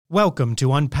Welcome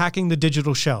to Unpacking the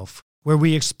Digital Shelf, where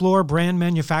we explore brand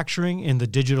manufacturing in the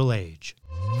digital age.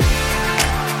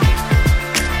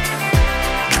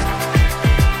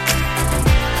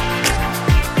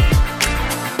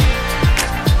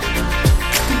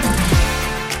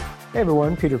 Hey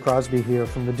everyone, Peter Crosby here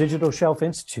from the Digital Shelf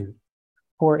Institute.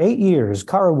 For 8 years,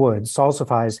 Cara Wood,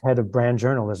 Salsify's head of brand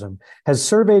journalism, has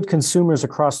surveyed consumers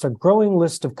across a growing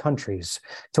list of countries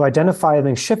to identify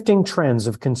the shifting trends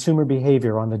of consumer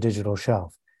behavior on the digital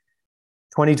shelf.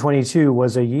 2022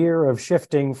 was a year of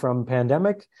shifting from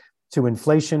pandemic to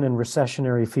inflation and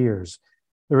recessionary fears.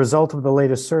 The results of the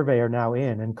latest survey are now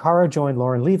in, and Cara joined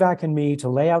Lauren Levack and me to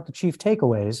lay out the chief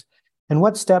takeaways and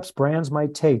what steps brands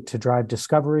might take to drive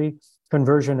discovery,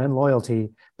 conversion, and loyalty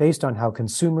based on how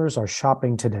consumers are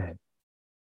shopping today.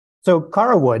 So,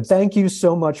 Cara Wood, thank you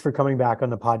so much for coming back on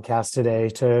the podcast today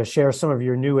to share some of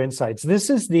your new insights. This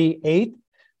is the 8th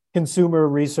consumer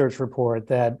research report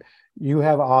that you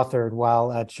have authored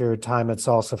while at your time at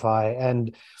Salsify,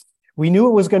 and we knew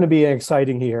it was going to be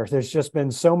exciting here. There's just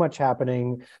been so much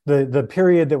happening. The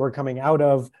period that we're coming out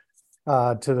of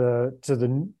to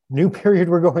the new period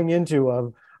we're going into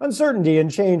of uncertainty and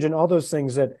change and all those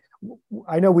things that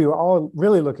I know we were all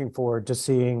really looking forward to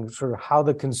seeing sort of how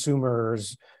the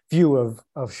consumer's view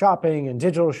of shopping and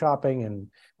digital shopping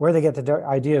and where they get the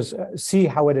ideas, see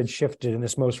how it had shifted in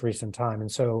this most recent time.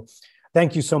 And so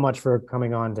thank you so much for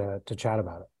coming on to chat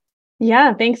about it.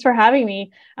 Yeah, thanks for having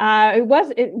me.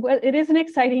 It is an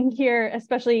exciting year,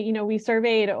 especially, we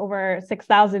surveyed over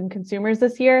 6,000 consumers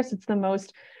this year. So it's the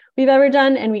most we've ever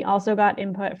done. And we also got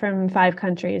input from 5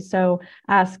 countries. So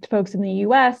asked folks in the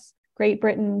US, Great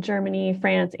Britain, Germany,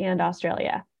 France, and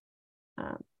Australia.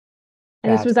 And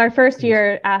this was our first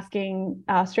year asking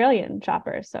Australian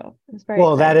shoppers. So it was very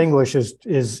exciting. That English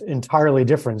is entirely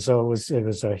different. So it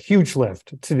was a huge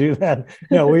lift to do that.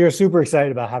 No, we are super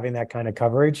excited about having that kind of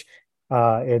coverage.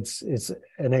 It's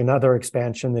another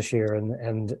expansion this year,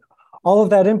 and all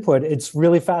of that input. It's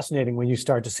really fascinating when you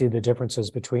start to see the differences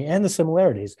between and the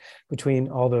similarities between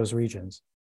all those regions.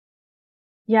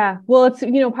 Yeah, well, it's,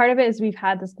 part of it is we've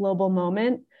had this global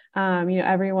moment.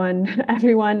 Everyone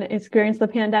experienced the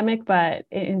pandemic, but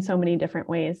in so many different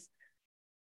ways.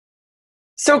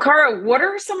 So, Cara, what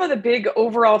are some of the big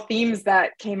overall themes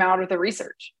that came out of the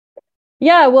research?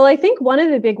 Yeah, well, I think one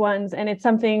of the big ones, and it's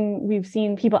something we've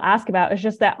seen people ask about, is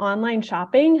just that online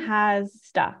shopping has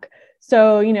stuck.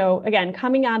 So, again,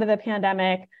 coming out of the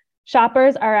pandemic,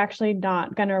 shoppers are actually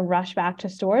not going to rush back to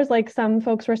stores like some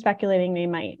folks were speculating they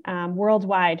might.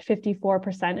 Worldwide,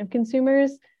 54% of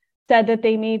consumers said that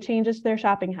they made changes to their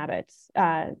shopping habits.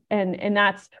 And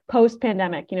that's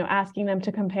post-pandemic, asking them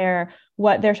to compare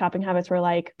what their shopping habits were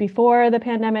like before the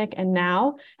pandemic and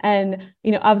now. And,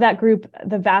 of that group,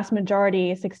 the vast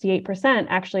majority, 68%,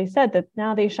 actually said that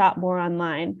now they shop more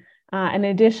online. An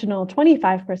additional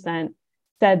 25%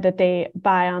 said that they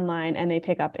buy online and they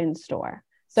pick up in store.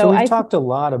 So we've talked a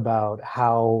lot about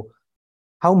how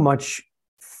much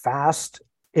fast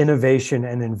innovation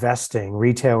and investing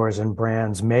retailers and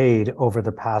brands made over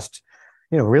the past,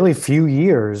 really few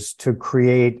years to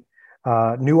create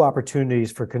new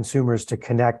opportunities for consumers to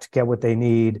connect, get what they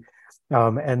need,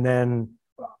 and then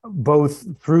both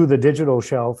through the digital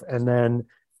shelf and then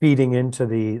feeding into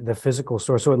the physical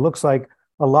store. So it looks like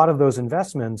a lot of those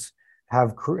investments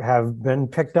have been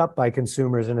picked up by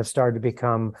consumers and have started to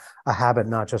become a habit,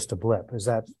 not just a blip. Is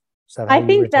that how I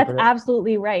think that's it?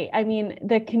 Absolutely right. I mean,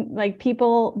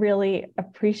 people really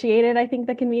appreciated, I think,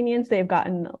 the convenience. They've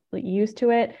gotten used to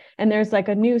it. And there's like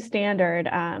a new standard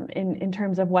in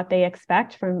terms of what they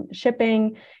expect from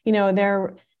shipping.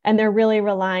 They're really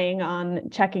relying on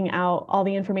checking out all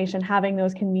the information, having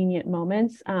those convenient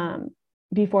moments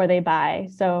before they buy.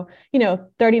 So,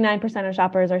 39% of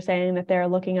shoppers are saying that they're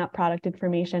looking up product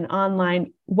information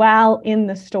online while in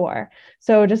the store.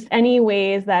 So just any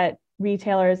ways that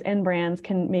retailers and brands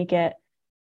can make it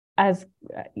as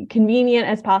convenient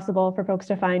as possible for folks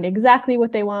to find exactly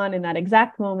what they want in that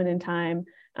exact moment in time.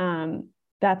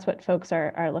 That's what folks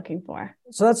are looking for.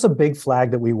 So that's a big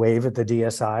flag that we wave at the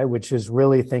DSI, which is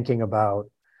really thinking about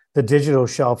the digital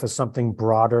shelf as something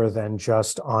broader than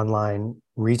just online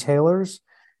retailers,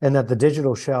 and that the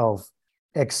digital shelf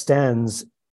extends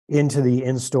into the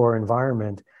in-store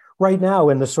environment right now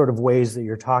in the sort of ways that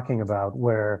you're talking about,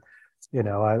 where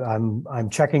I'm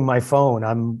checking my phone,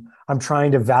 I'm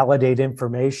trying to validate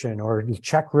information or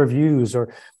check reviews,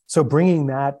 or so bringing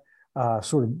that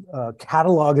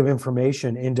catalog of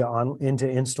information into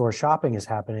in-store shopping is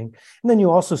happening. And then you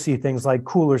also see things like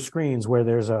cooler screens where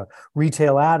there's a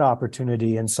retail ad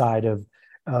opportunity inside of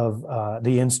of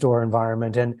the in-store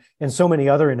environment and so many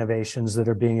other innovations that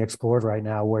are being explored right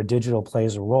now where digital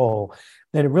plays a role,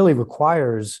 then it really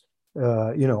requires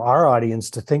our audience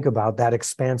to think about that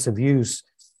expansive use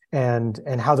and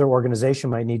how their organization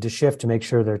might need to shift to make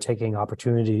sure they're taking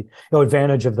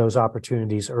advantage of those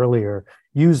opportunities earlier,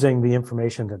 using the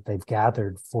information that they've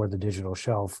gathered for the digital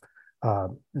shelf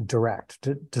direct.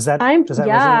 Does that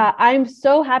resonate? I'm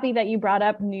so happy that you brought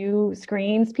up new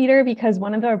screens, Peter, because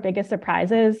one of our biggest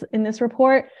surprises in this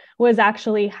report was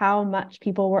actually how much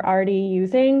people were already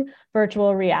using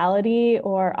virtual reality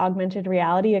or augmented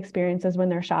reality experiences when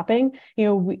they're shopping.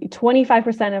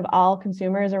 25% of all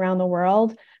consumers around the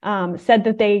world said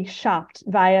that they shopped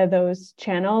via those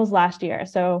channels last year.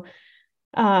 So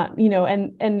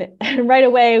and right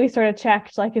away we sort of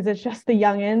checked, like, is it just the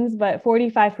youngins? But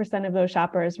 45% of those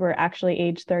shoppers were actually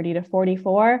age 30 to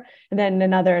 44. And then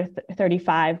another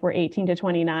 35 were 18 to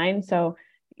 29. So,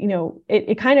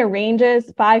 it kind of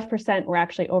ranges. 5% were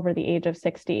actually over the age of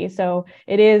 60. So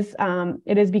it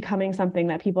is becoming something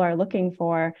that people are looking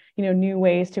for, new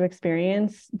ways to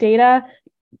experience data,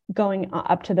 going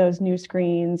up to those new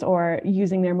screens or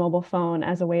using their mobile phone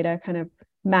as a way to kind of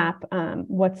map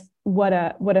what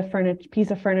a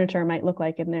piece of furniture might look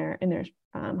like in their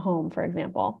home, for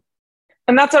example.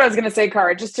 And that's what I was going to say,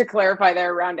 Cara, just to clarify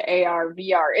there around AR,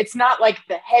 VR. It's not like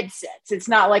the headsets. It's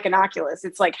not like an Oculus.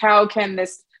 It's like, how can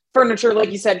this furniture,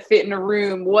 like you said, fit in a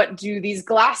room? What do these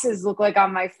glasses look like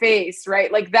on my face,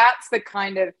 right? Like, that's the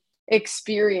kind of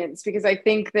experience, because I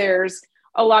think there's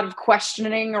a lot of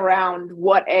questioning around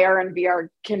what AR and VR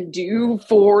can do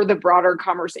for the broader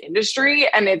commerce industry.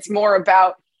 And it's more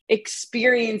about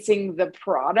experiencing the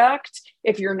product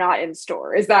if you're not in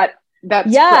store. Is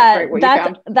that's correct,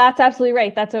 right, that's absolutely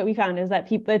right. That's what we found, is that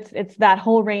people, it's that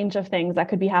whole range of things that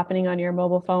could be happening on your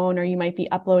mobile phone, or you might be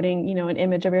uploading, an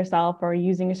image of yourself, or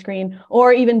using a screen,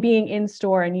 or even being in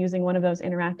store and using one of those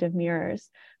interactive mirrors.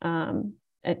 And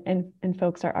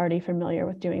folks are already familiar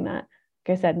with doing that.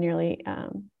 Like I said, nearly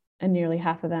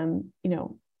half of them,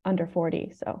 under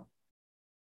 40. So.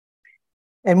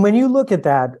 And when you look at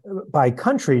that by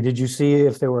country, did you see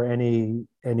if there were any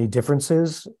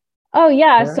differences? Oh,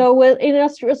 yeah. There?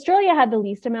 So Australia had the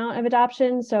least amount of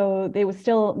adoption. So there was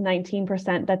still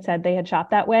 19% that said they had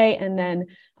shopped that way. And then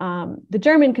the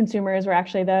German consumers were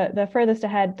actually the furthest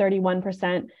ahead,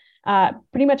 31%.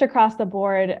 Pretty much across the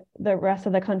board, the rest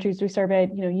of the countries we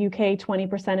surveyed, UK,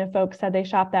 20% of folks said they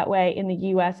shopped that way. In the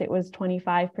US, it was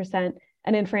 25%.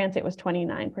 And in France, it was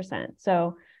 29%.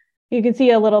 So you can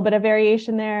see a little bit of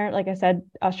variation there. Like I said,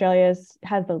 Australia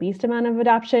has the least amount of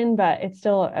adoption, but it's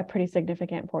still a pretty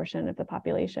significant portion of the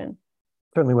population.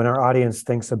 Certainly when our audience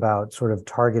thinks about sort of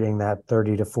targeting that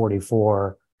 30 to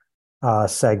 44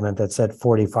 segment that's at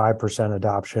 45%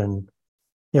 adoption,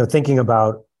 thinking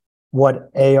about what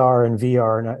AR and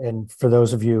VR, and for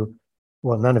those of you,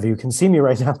 well, none of you can see me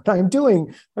right now, but I'm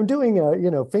doing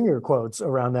finger quotes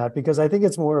around that, because I think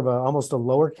it's more of almost a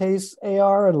lowercase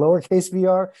AR and lowercase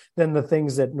VR than the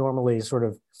things that normally sort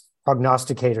of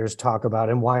prognosticators talk about.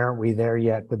 And why aren't we there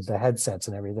yet with the headsets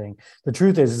and everything? The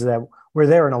truth is that we're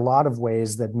there in a lot of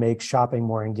ways that make shopping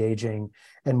more engaging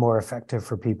and more effective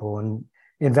for people. And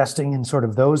investing in sort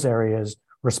of those areas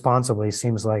responsibly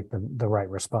seems like the right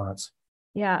response.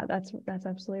 Yeah, that's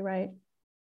absolutely right.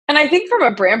 And I think from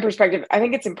a brand perspective, I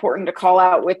think it's important to call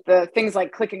out with the things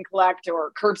like click and collect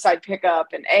or curbside pickup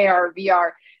and AR,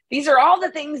 VR. These are all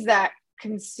the things that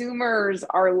consumers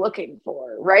are looking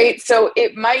for, right? So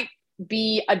it might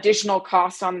be additional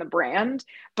cost on the brand,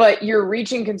 but you're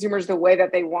reaching consumers the way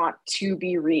that they want to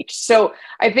be reached. So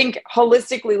I think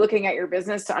holistically looking at your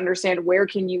business to understand where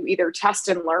can you either test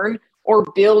and learn or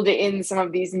build in some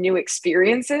of these new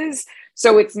experiences.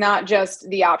 So it's not just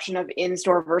the option of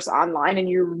in-store versus online, and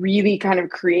you're really kind of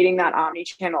creating that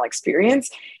omni-channel experience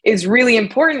is really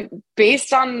important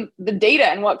based on the data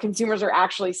and what consumers are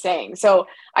actually saying. So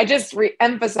I just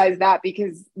re-emphasize that,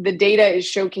 because the data is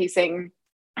showcasing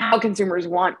how consumers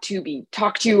want to be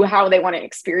talked to, how they want to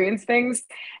experience things.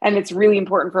 And it's really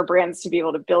important for brands to be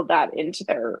able to build that into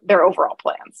their overall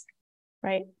plans.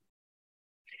 Right.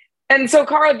 And so,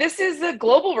 Cara, this is a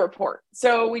global report.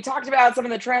 So we talked about some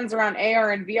of the trends around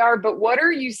AR and VR, but what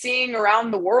are you seeing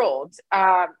around the world?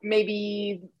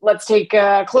 Maybe let's take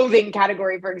a clothing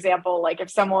category, for example. Like if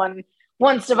someone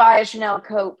wants to buy a Chanel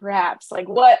coat, perhaps, like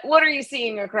what are you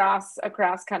seeing across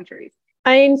countries?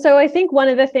 So I think one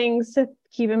of the things to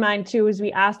keep in mind too is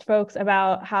we asked folks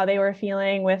about how they were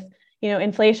feeling with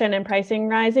inflation and pricing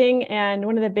rising. And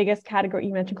one of the biggest categories,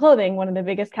 you mentioned clothing, one of the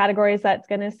biggest categories that's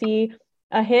going to see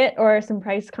a hit or some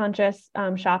price conscious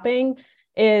shopping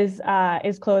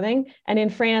is clothing. And in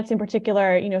France in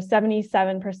particular,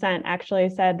 77% actually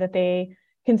said that they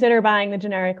consider buying the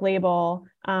generic label,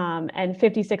 and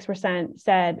 56%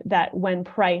 said that when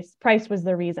price was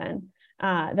the reason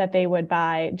that they would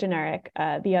buy generic.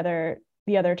 The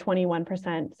other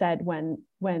 21% said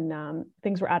when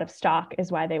things were out of stock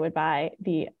is why they would buy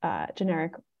the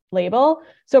generic label.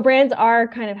 So brands are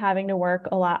kind of having to work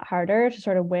a lot harder to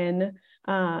sort of win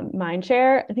mind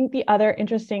share. I think the other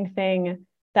interesting thing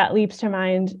that leaps to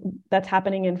mind that's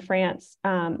happening in France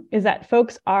is that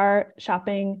folks are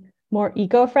shopping more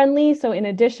eco-friendly. So in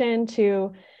addition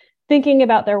to thinking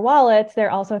about their wallets,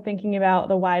 they're also thinking about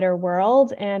the wider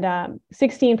world. And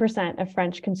 16% of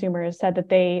French consumers said that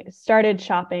they started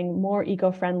shopping more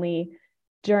eco-friendly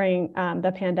during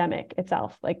the pandemic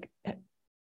itself, like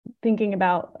thinking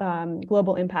about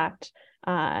global impact.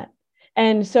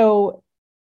 And so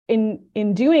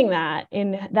in doing that,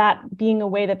 in that being a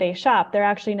way that they shop, they're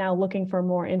actually now looking for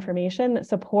more information that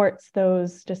supports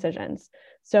those decisions.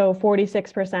 So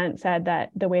 46% said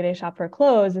that the way they shop for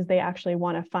clothes is they actually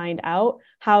want to find out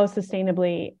how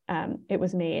sustainably it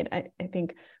was made. I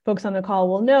think folks on the call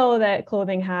will know that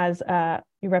clothing has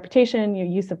your reputation, your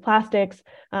use of plastics,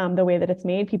 the way that it's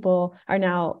made. People are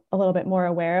now a little bit more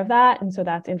aware of that. And so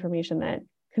that's information that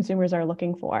consumers are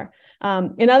looking for.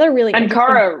 Another really and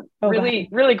Cara,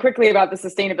 really quickly about the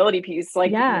sustainability piece,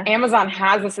 like Amazon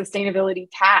has a sustainability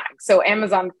tag. So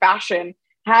Amazon Fashion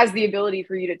has the ability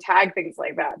for you to tag things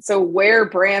like that. So where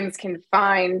brands can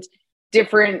find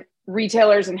different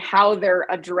retailers and how they're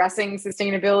addressing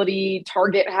sustainability,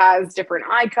 Target has different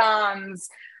icons,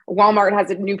 Walmart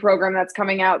has a new program that's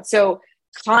coming out. So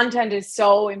content is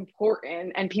so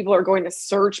important and people are going to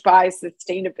search by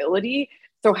sustainability.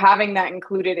 So having that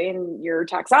included in your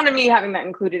taxonomy, having that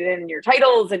included in your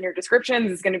titles and your descriptions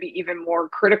is going to be even more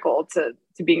critical to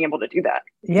being able to do that.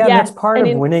 Yeah, yes. That's part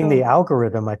of winning the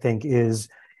algorithm, I think, is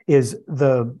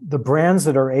the brands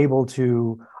that are able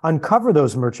to uncover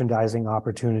those merchandising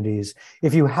opportunities.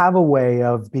 If you have a way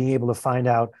of being able to find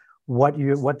out what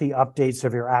the updates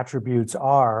of your attributes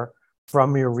are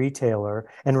from your retailer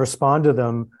and respond to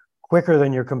them quicker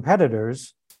than your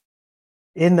competitors,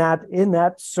 in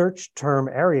that search term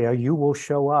area, you will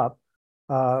show up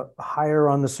higher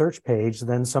on the search page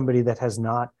than somebody that has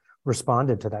not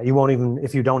responded to that. You won't even,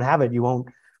 if you don't have it, you won't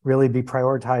really be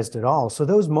prioritized at all. So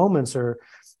those moments are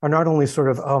not only sort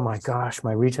of, oh my gosh,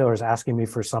 my retailer is asking me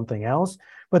for something else,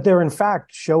 but they're in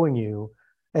fact showing you,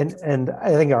 and I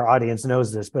think our audience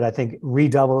knows this, but I think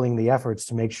redoubling the efforts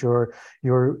to make sure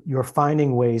you're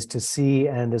finding ways to see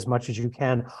and as much as you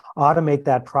can automate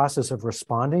that process of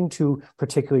responding to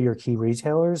particularly your key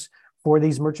retailers for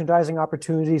these merchandising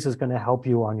opportunities is going to help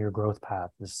you on your growth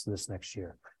path this next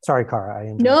year. Sorry,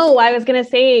 Cara. No, I was going to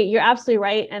say you're absolutely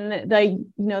right, and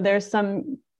there's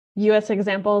some U.S.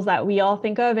 examples that we all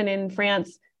think of, and in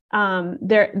France,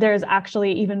 there's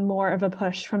actually even more of a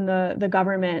push from the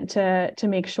government to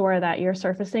make sure that you're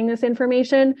surfacing this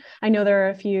information. I know there are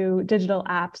a few digital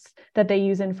apps that they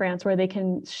use in France where they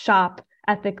can shop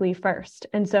ethically first.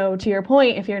 And so to your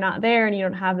point, if you're not there and you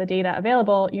don't have the data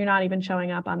available, you're not even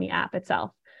showing up on the app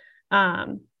itself.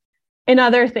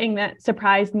 Another thing that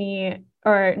surprised me,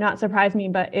 or not surprised me,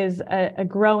 but is a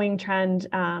growing trend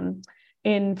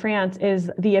in France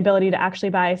is the ability to actually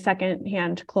buy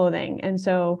secondhand clothing. And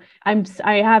so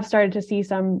I have started to see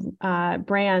some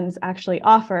brands actually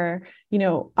offer,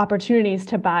 opportunities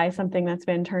to buy something that's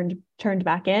been turned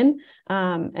back in.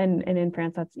 And in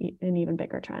France, that's an even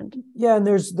bigger trend. Yeah, and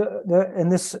there's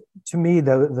and this, to me,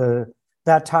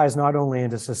 that ties not only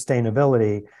into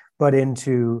sustainability, but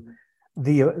into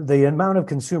the amount of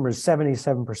consumers,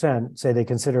 77% say they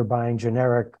consider buying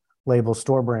generic label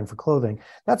store brand for clothing.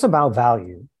 That's about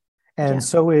value. And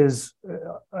so is,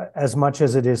 as much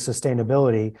as it is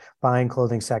sustainability, buying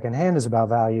clothing secondhand is about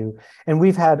value. And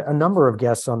we've had a number of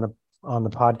guests on the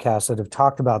podcast that have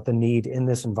talked about the need in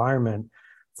this environment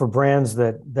for brands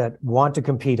that want to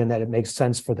compete and that it makes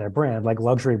sense for their brand. Like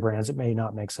luxury brands, it may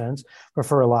not make sense, but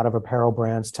for a lot of apparel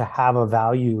brands to have a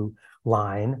value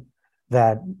line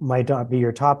that might not be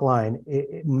your top line,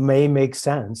 it may make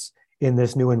sense in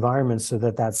this new environment so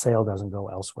that sale doesn't go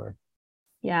elsewhere.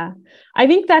 Yeah, I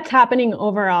think that's happening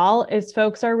overall is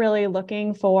folks are really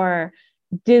looking for,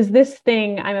 is this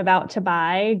thing I'm about to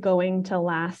buy going to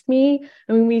last me?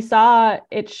 I mean, we saw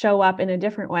it show up in a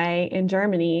different way in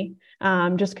Germany,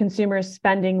 just consumers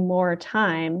spending more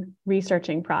time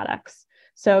researching products.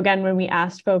 So again, when we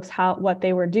asked folks what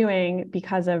they were doing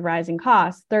because of rising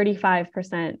costs,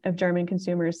 35% of German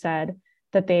consumers said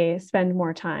that they spend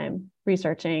more time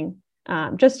researching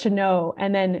just to know.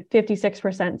 And then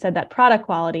 56% said that product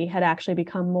quality had actually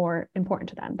become more important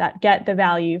to them, that get the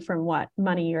value from what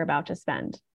money you're about to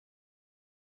spend.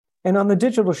 And on the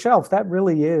digital shelf, that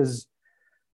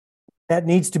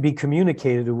needs to be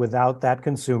communicated without that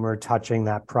consumer touching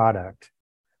that product.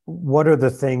 What are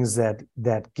the things that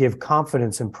give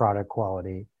confidence in product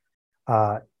quality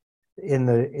in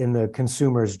the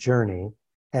consumer's journey,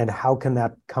 and how can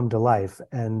that come to life?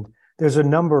 And there's a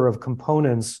number of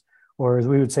components, or as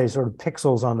we would say, sort of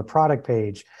pixels on the product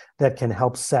page that can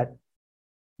help set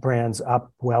brands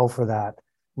up well for that.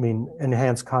 I mean,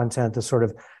 enhanced content, the sort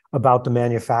of about the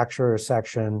manufacturer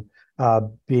section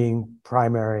being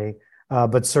primary,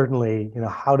 but certainly,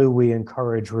 how do we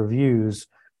encourage reviews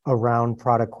around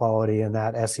product quality, and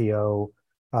that SEO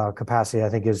capacity, I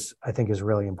think is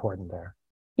really important there.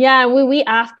 Yeah, when we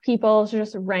ask people to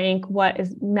just rank what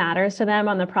matters to them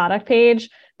on the product page,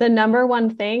 the number one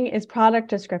thing is product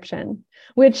description,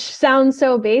 which sounds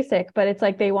so basic, but it's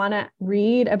like they want to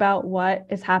read about what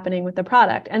is happening with the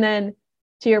product. And then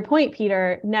to your point,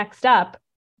 Peter, next up,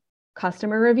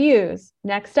 customer reviews.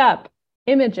 Next up,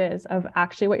 images of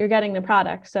actually what you're getting the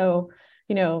product. So,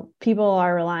 people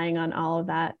are relying on all of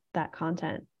that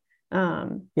content.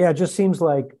 It just seems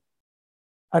like,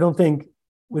 I don't think,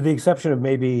 with the exception of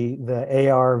maybe the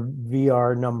AR,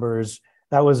 VR numbers,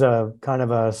 that was a kind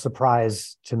of a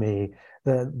surprise to me,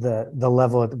 the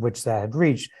level at which that had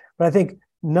reached. But I think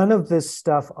none of this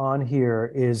stuff on here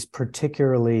is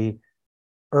particularly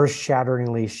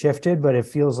earth-shatteringly shifted, but it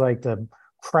feels like the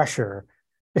pressure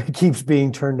keeps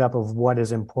being turned up of what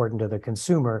is important to the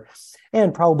consumer,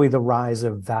 and probably the rise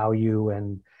of value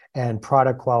and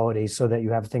product quality, so that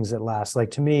you have things that last.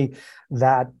 Like, to me,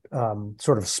 that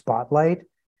sort of spotlight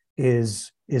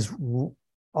was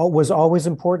always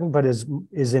important, but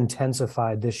is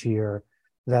intensified this year.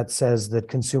 That says that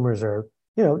consumers are,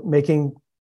 making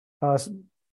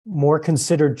more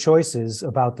considered choices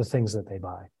about the things that they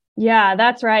buy. Yeah,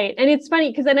 that's right. And it's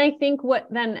funny because then I think what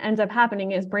then ends up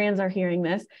happening is brands are hearing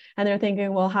this and they're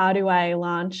thinking, well, how do I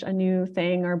launch a new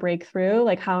thing or break through?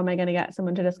 Like, how am I going to get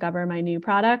someone to discover my new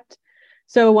product?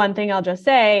 So one thing I'll just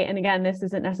say, and again, this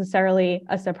isn't necessarily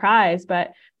a surprise,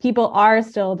 but people are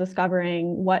still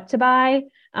discovering what to buy.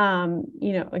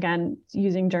 Again,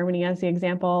 using Germany as the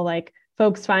example, like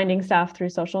folks finding stuff through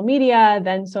social media,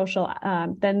 then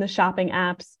the shopping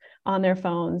apps on their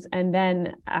phones, and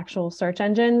then actual search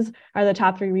engines are the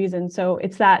top 3 reasons. So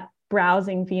it's that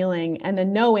browsing feeling, and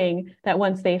then knowing that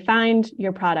once they find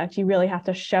your product, you really have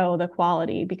to show the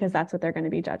quality, because that's what they're going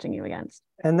to be judging you against.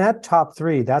 And that top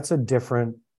 3, that's a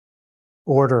different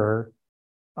order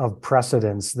of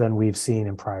precedence than we've seen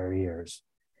in prior years.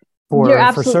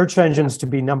 For search engines to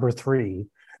be number 3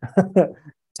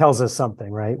 tells us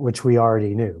something, right? Which we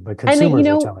already knew, but consumers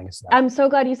are telling us that. I'm so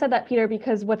glad you said that, Peter,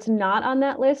 because what's not on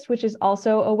that list, which is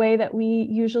also a way that we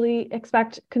usually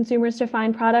expect consumers to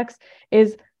find products,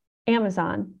 is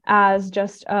Amazon as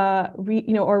just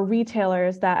or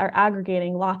retailers that are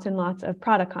aggregating lots and lots of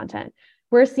product content.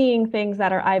 We're seeing things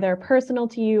that are either personal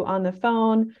to you on the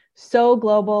phone, so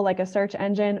global like a search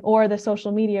engine, or the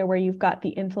social media where you've got the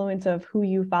influence of who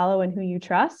you follow and who you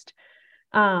trust,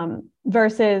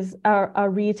 versus a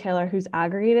retailer who's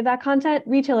aggregated that content.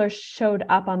 Retailers showed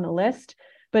up on the list,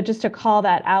 but just to call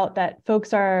that out, that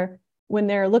folks are, when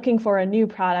they're looking for a new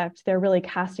product, they're really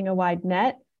casting a wide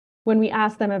net. When we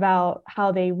ask them about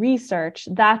how they research,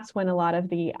 that's when a lot of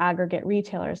the aggregate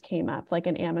retailers came up, like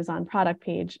an Amazon product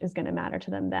page is going to matter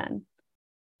to them then.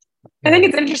 I think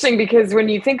it's interesting because when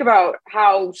you think about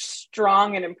how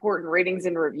strong and important ratings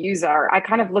and reviews are, I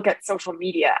kind of look at social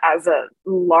media as a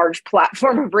large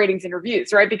platform of ratings and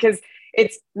reviews, right? Because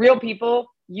it's real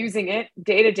people using it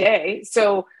day to day.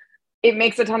 So it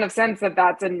makes a ton of sense that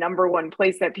that's a number one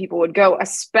place that people would go,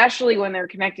 especially when they're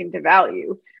connecting to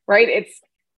value, right? It's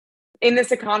in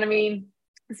this economy,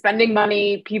 spending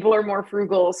money, people are more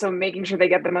frugal. So making sure they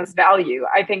get the most value.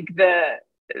 I think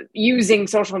using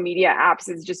social media apps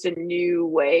is just a new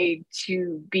way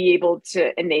to be able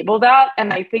to enable that.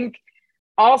 And I think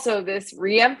also this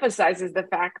reemphasizes the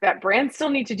fact that brands still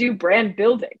need to do brand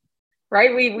building,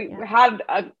 right? We had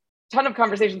a ton of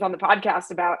conversations on the podcast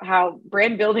about how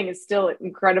brand building is still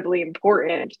incredibly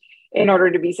important in order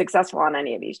to be successful on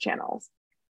any of these channels.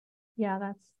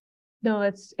 Yeah,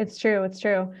 it's true.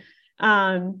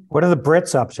 What are the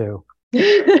Brits up to?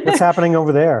 What's happening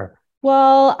over there?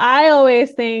 Well, I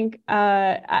always think,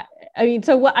 I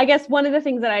guess one of the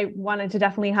things that I wanted to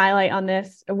definitely highlight on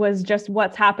this was just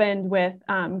what's happened with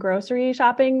grocery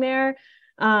shopping there.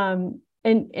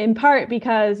 In part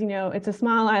because, it's a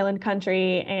small island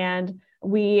country and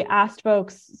we asked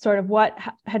folks sort of what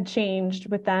had changed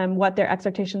with them, what their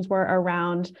expectations were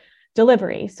around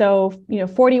delivery. So,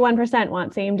 41%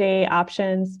 want same day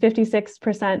options,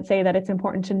 56% say that it's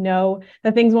important to know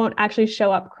that things won't actually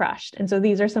show up crushed. And so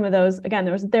these are some of those, again,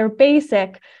 they're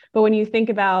basic, but when you think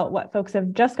about what folks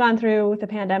have just gone through with the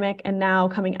pandemic and now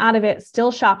coming out of it,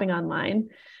 still shopping online,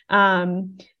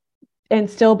 and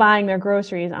still buying their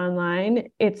groceries online,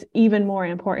 it's even more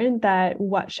important that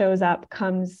what shows up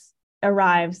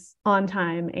arrives on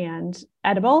time and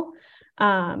edible.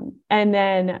 And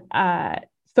then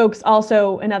folks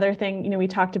also, another thing, we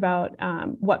talked about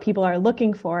what people are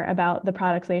looking for about the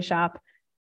products they shop.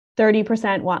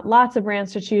 30% want lots of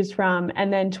brands to choose from,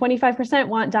 and then 25%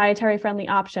 want dietary friendly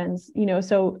options.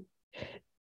 So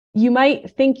you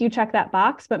might think you check that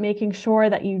box, but making sure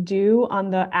that you do on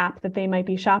the app that they might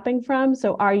be shopping from.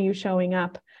 So are you showing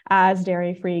up as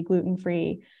dairy-free,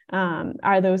 gluten-free?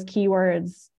 Are those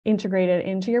keywords integrated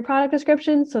into your product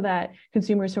description so that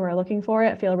consumers who are looking for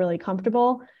it feel really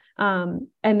comfortable? And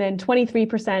then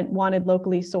 23% wanted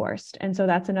locally sourced. And so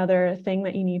that's another thing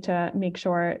that you need to make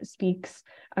sure speaks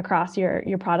across your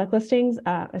product listings,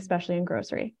 especially in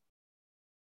grocery.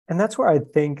 And that's where I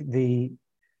think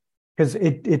because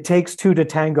it takes two to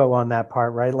tango on that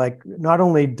part, right? Like, not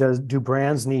only do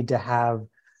brands need to have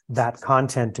that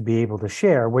content to be able to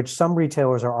share, which some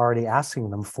retailers are already asking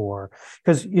them for,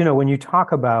 because when you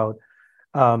talk about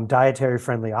dietary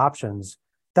friendly options,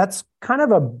 that's kind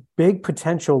of a big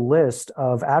potential list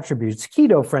of attributes.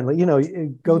 Keto friendly,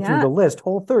 go through the list,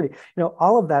 Whole30,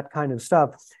 all of that kind of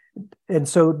stuff. And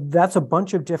so that's a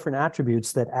bunch of different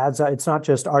attributes that adds up. It's not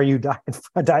just, are you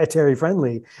dietary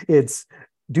friendly? It's,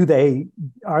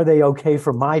 are they okay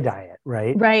for my diet,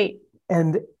 right? Right.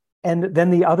 And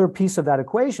then the other piece of that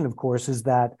equation, of course, is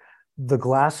that the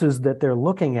glasses that they're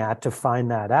looking at to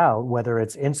find that out, whether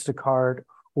it's Instacart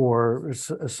or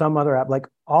some other app, like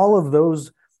all of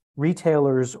those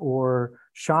retailers or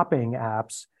shopping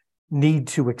apps need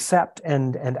to accept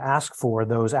and ask for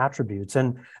those attributes.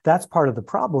 And that's part of the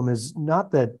problem, is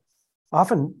not the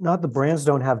brands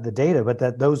don't have the data, but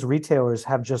that those retailers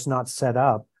have just not set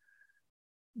up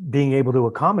being able to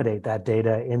accommodate that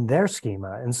data in their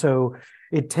schema. And so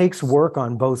it takes work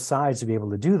on both sides to be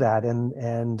able to do that.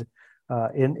 And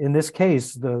in this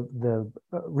case, the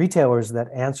retailers that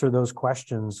answer those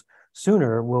questions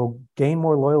sooner will gain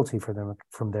more loyalty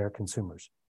from their consumers.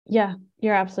 Yeah,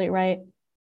 you're absolutely right.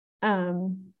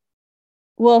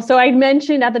 Well, so I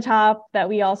mentioned at the top that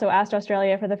we also asked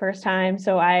Australia for the first time.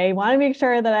 So I want to make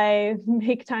sure that I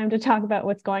make time to talk about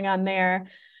what's going on there.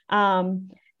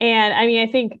 And I mean,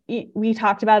 I think we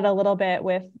talked about it a little bit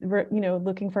with,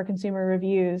 looking for consumer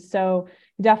reviews. So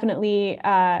definitely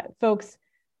folks,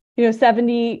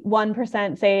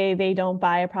 71% say they don't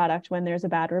buy a product when there's a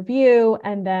bad review.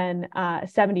 And then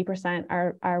 70%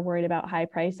 are worried about high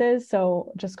prices.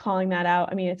 So just calling that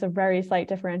out, I mean, it's a very slight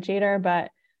differentiator, but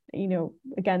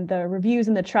again, the reviews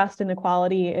and the trust and the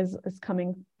quality is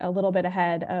coming a little bit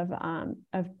ahead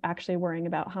of actually worrying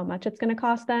about how much it's going to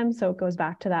cost them. So it goes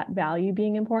back to that value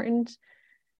being important.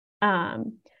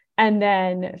 And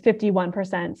then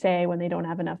 51% say when they don't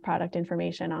have enough product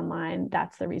information online,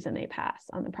 that's the reason they pass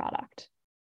on the product.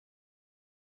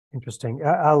 Interesting.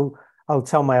 I'll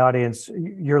tell my audience,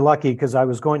 you're lucky, because I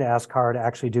was going to ask Cara to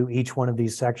actually do each one of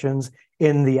these sections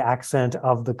in the accent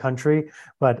of the country,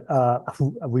 but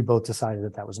we both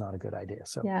decided that was not a good idea.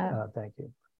 So thank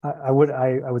you. I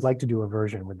would like to do a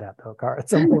version with that though, Cara, at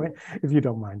some point, if you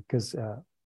don't mind, because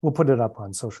we'll put it up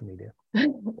on social media.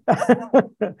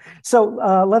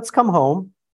 So let's come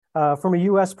home. From a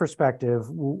U.S. perspective,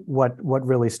 what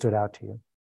really stood out to you?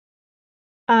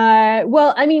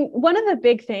 Well, I mean, one of the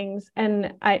big things,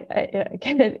 and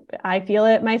I feel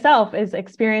it myself, is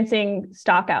experiencing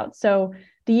stockouts. So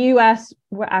the U.S.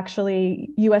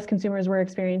 U.S. consumers were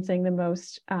experiencing the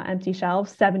most empty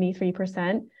shelves.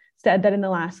 73% said that in the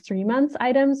last 3 months,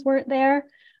 items weren't there.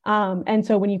 And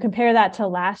so when you compare that to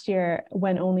last year,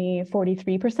 when only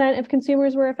 43% of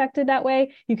consumers were affected that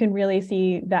way, you can really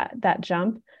see that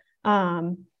jump.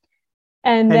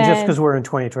 And then, just because we're in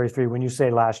 2023, when you say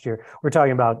last year, we're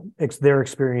talking about their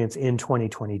experience in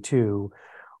 2022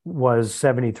 was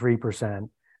 73%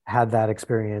 had that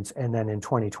experience. And then in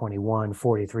 2021,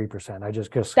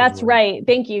 43%. That's right.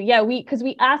 Thank you. Yeah, because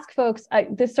we ask folks,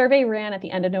 the survey ran at the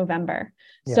end of November.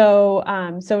 Yeah.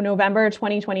 So November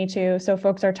 2022. So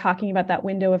folks are talking about that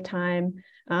window of time.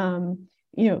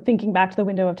 thinking back to the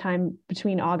window of time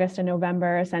between August and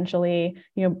November, essentially,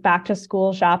 back to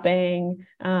school shopping,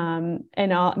 and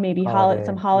maybe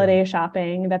some holiday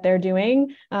shopping that they're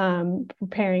doing,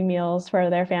 preparing meals for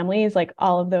their families, like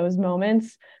all of those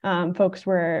moments, folks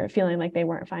were feeling like they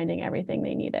weren't finding everything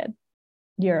they needed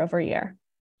year over year.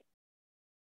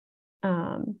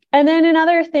 And then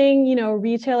another thing,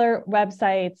 retailer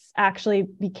websites actually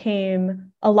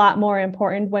became a lot more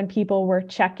important when people were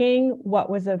checking what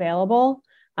was available.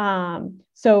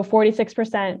 So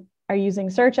 46% are using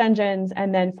search engines,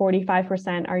 and then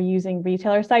 45% are using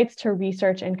retailer sites to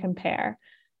research and compare.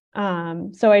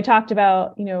 So I talked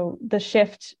about, the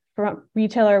shift from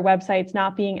retailer websites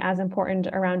not being as important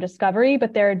around discovery,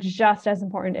 but they're just as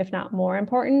important, if not more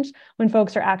important, when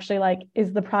folks are actually like,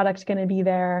 is the product going to be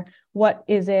there? What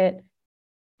is it?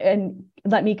 And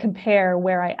let me compare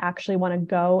where I actually want to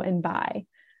go and buy.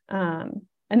 And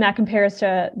that compares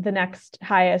to the next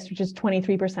highest, which is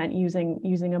 23%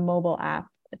 using a mobile app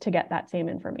to get that same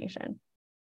information.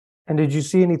 And did you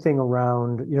see anything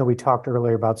around, we talked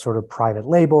earlier about sort of private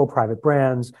label, private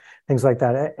brands, things like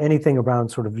that, anything around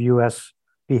sort of US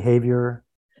behavior?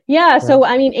 Yeah. So,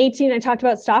 I talked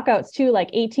about stockouts too,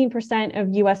 like 18%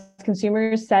 of US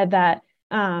consumers said that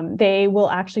they will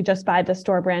actually just buy the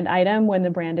store brand item when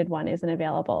the branded one isn't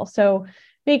available. So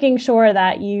making sure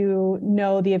that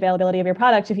the availability of your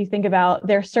product. If you think about,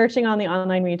 they're searching on the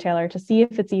online retailer to see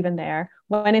if it's even there.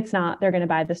 When it's not, they're going to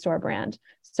buy the store brand.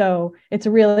 So it's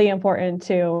really important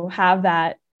to have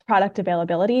that product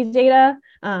availability data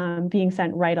being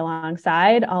sent right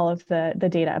alongside all of the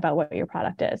data about what your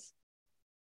product is.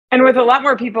 And with a lot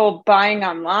more people buying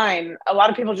online, a lot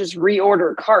of people just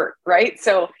reorder cart, right?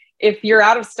 So if you're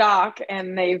out of stock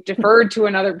and they've deferred to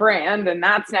another brand and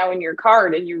that's now in your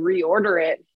cart and you reorder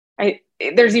it,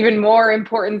 there's even more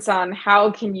importance on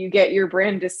how can you get your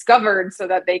brand discovered so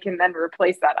that they can then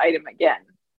replace that item again.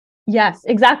 Yes,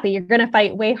 exactly. You're going to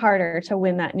fight way harder to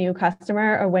win that new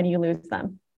customer or when you lose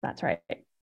them. That's right.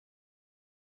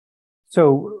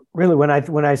 So really, when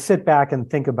I sit back and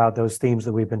think about those themes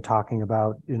that we've been talking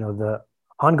about, the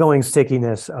ongoing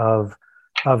stickiness of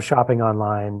shopping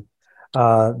online,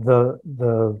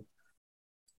 the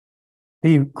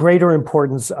greater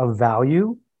importance of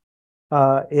value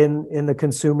in the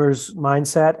consumer's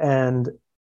mindset, and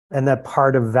that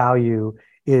part of value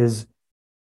is,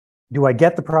 do I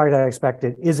get the product I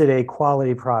expected? Is it a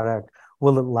quality product?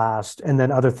 Will it last? And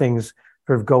then other things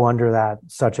sort of go under that,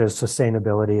 such as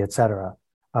sustainability, et cetera.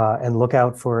 And look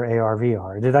out for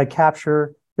AR/VR. Did I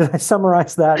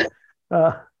summarize that?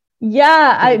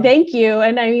 Thank you.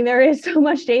 And there is so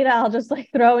much data. I'll just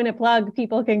throw in a plug.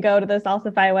 People can go to the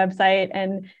Salsify website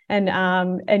and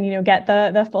get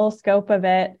the full scope of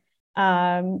it.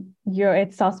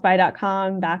 It's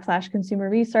salsify.com/consumer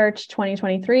research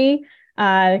 2023.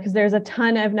 Because there's a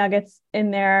ton of nuggets in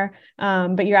there.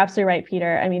 But you're absolutely right,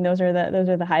 Peter. Those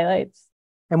are the highlights.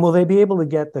 And will they be able to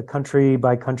get the country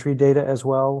by country data as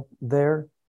well there?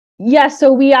 Yes.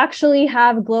 So we actually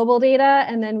have global data,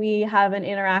 and then we have an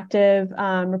interactive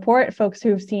report. Folks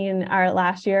who've seen our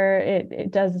last year,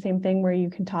 it does the same thing where you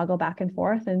can toggle back and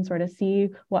forth and sort of see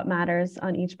what matters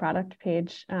on each product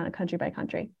page, country by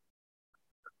country.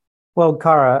 Well,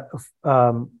 Cara,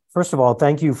 first of all,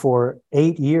 thank you for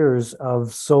 8 years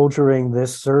of soldiering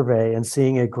this survey and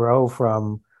seeing it grow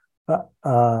from,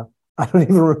 I don't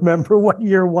even remember what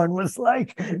year one was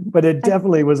like, but it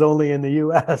definitely was only in the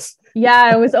US.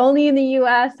 Yeah, it was only in the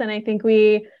US. And I think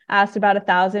we asked about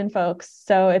 1,000 folks.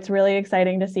 So it's really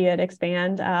exciting to see it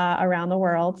expand around the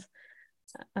world.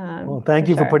 Well, thank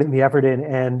you for putting the effort in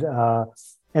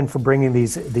and for bringing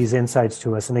these insights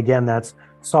to us. And again, that's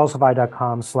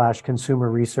salsify.com/consumer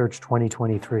research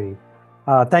 2023.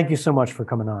 Thank you so much for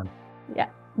coming on. Yeah,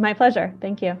 my pleasure.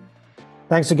 Thank you.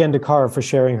 Thanks again to Cara for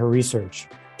sharing her research.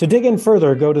 To dig in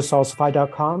further, go to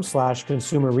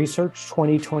salsify.com/consumer research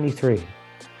 2023.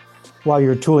 While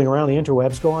you're tooling around the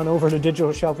interwebs, go on over to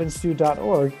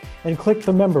digitalshelfinstitute.org and click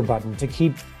the member button to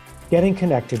keep getting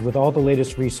connected with all the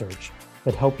latest research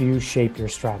that help you shape your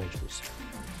strategies.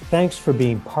 Thanks for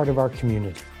being part of our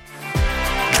community.